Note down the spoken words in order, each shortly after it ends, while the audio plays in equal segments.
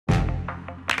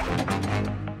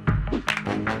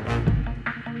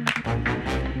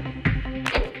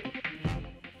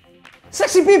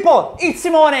Sexy people, it's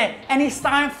Simone, and it's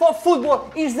time for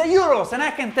football. It's the Euros, and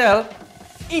I can tell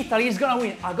Italy is gonna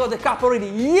win. I got the cup already.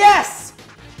 Yes!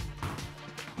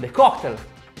 The cocktail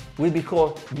will be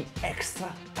called the Extra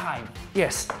Thyme.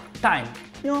 Yes, time.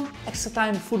 You know, Extra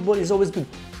Thyme football is always good.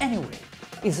 Anyway,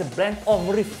 it's a blend of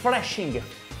refreshing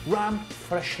rum,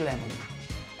 fresh lemon,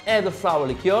 elderflower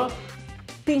liqueur,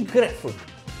 pink grapefruit,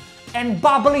 and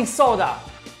bubbling soda.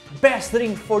 Best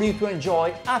drink for you to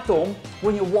enjoy at home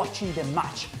when you're watching the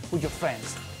match with your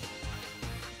friends.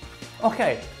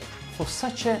 Okay, for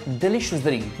such a delicious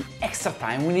drink, the Extra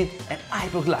Thyme, we need an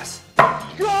hypo glass.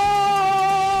 Goal!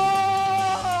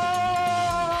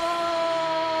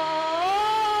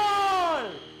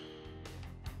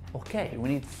 Okay, we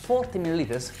need 40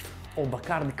 milliliters of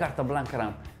Bacardi Carta Blanca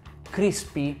rum.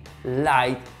 Crispy,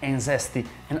 light and zesty.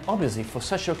 And obviously for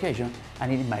such an occasion I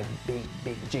need my big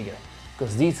jigger,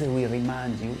 because this will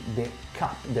remind you the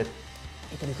cup that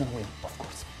Italy is gonna win, of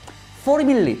course. 40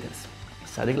 milliliters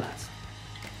inside the glass.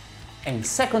 And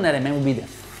second element will be the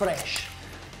fresh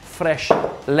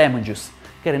lemon juice.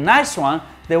 Get a nice one,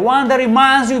 the one that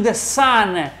reminds you the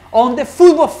sun on the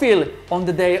football field on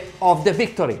the day of the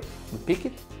victory. We pick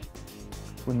it,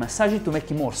 we massage it to make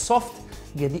it more soft,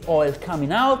 get the oil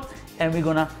coming out, and we're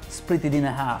gonna split it in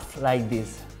half like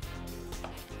this.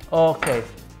 Okay,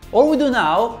 all we do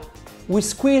now, we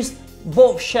squeeze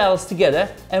both shells together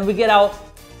and we get out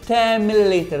 10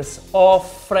 milliliters of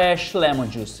fresh lemon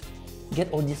juice.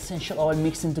 Get all the essential oil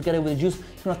mixing together with the juice.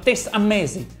 It's gonna taste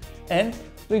amazing. And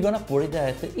we're gonna pour it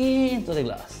directly into the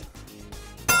glass.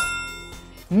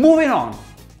 Moving on,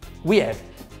 we have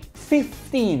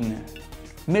 15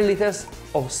 milliliters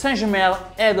of Saint-Germain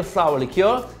elderflower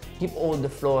liqueur. Give all the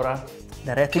flora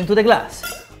directly into the glass.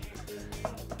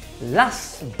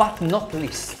 Last but not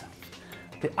least,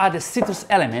 the other citrus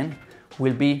element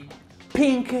will be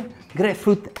pink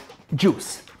grapefruit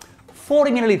juice.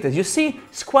 40 milliliters. You see,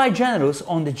 it's quite generous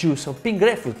on the juice of pink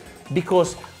grapefruit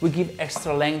because we give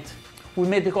extra length. We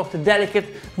made the cocktail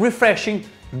delicate, refreshing,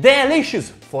 delicious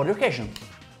for the occasion.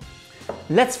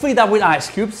 Let's fill it up with ice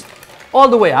cubes all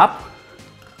the way up.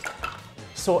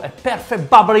 So a perfect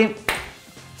bubbling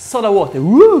soda water,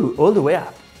 woo, all the way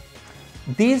up.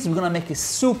 This we're gonna make it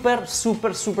super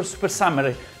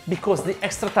summery because the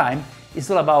Extra Thyme is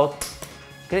all about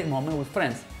great moment with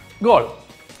friends. Goal.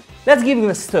 Let's give it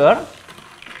a stir,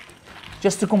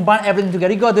 just to combine everything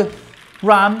together. You got the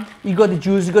rum, you got the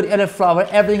juice, you got the elderflower,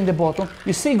 everything in the bottom.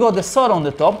 You see, you got the soda on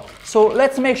the top. So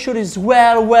let's make sure it's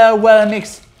well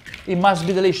mixed. It must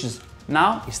be delicious.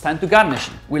 Now it's time to garnish.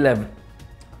 We'll have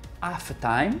half a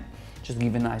thyme, just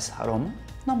give a nice aroma.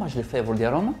 Not much the flavor of the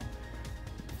aroma.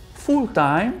 Full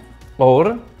thyme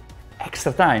or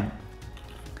extra thyme.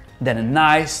 Then a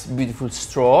nice, beautiful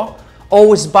straw,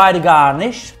 always by the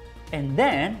garnish. And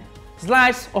then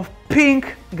slice of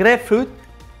pink grapefruit,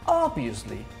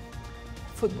 obviously.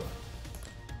 Football.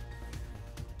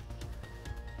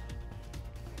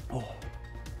 Oh,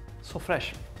 so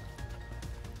fresh.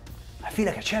 I feel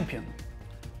like a champion.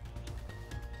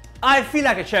 I feel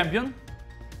like a champion.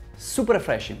 Super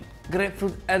refreshing.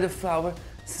 Grapefruit, elderflower,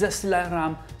 zesty lime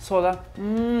rum, soda.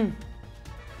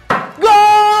 Go!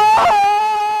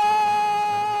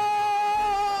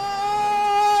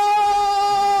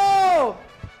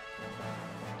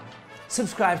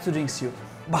 Subscribe to Drinks You.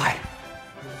 Bye.